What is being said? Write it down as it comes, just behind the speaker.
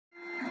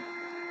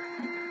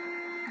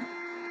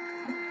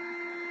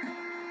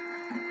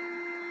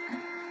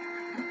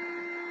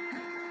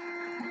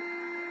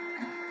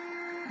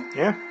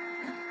Yeah,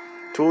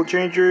 tool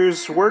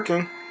changer's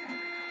working.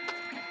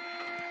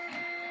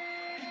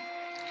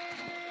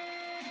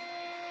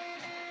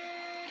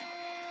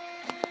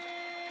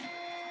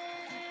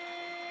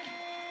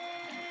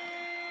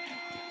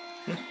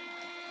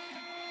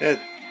 Yeah.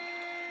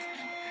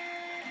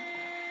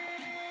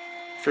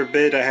 For a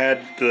bit I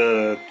had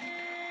the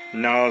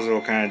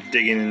nozzle kind of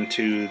digging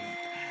into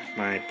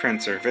my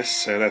print surface,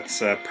 so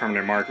that's a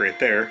permanent mark right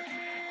there.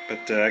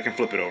 But I can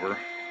flip it over.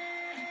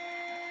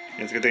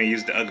 It's a good thing I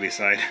used the ugly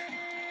side.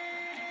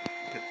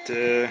 But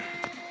the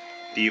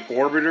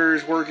orbiter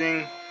is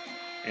working,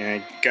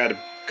 and I got a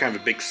kind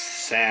of a big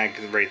sag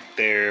right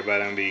there,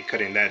 but I'm gonna be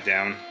cutting that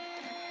down.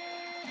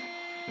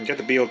 I got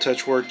the BL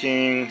touch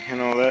working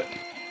and all that.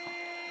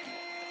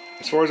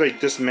 As far as like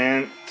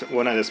dismounting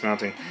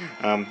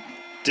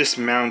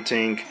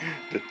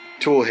the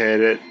tool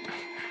head, it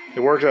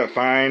worked out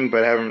fine,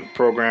 but I haven't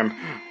programmed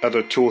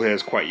other tool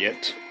heads quite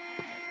yet.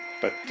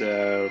 But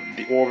the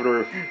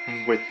orbiter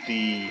with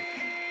the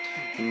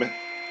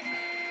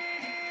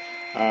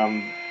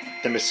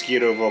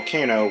Mosquito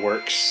Volcano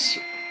works.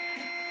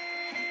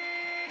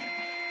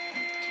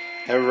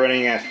 I have it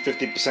running at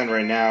 50%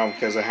 right now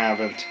because I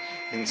haven't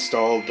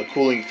installed the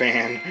cooling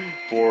fan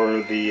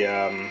for the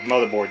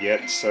motherboard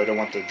yet, so I don't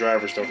want the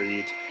drivers to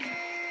overheat.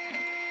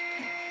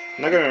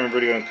 I'm not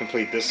really going to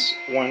complete this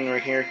one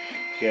right here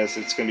because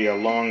it's going to be a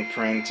long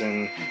print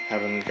and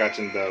haven't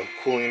gotten the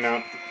cooling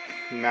mount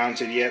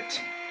mounted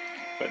yet.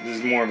 But this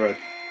is more of a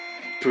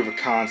proof of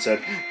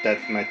concept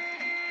that my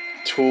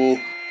tool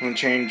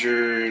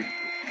changer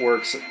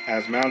works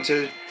as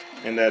mounted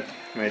and that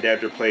my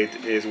adapter plate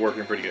is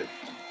working pretty good.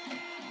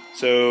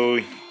 So,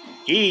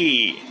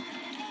 yeah,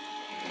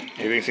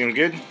 everything seems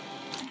good.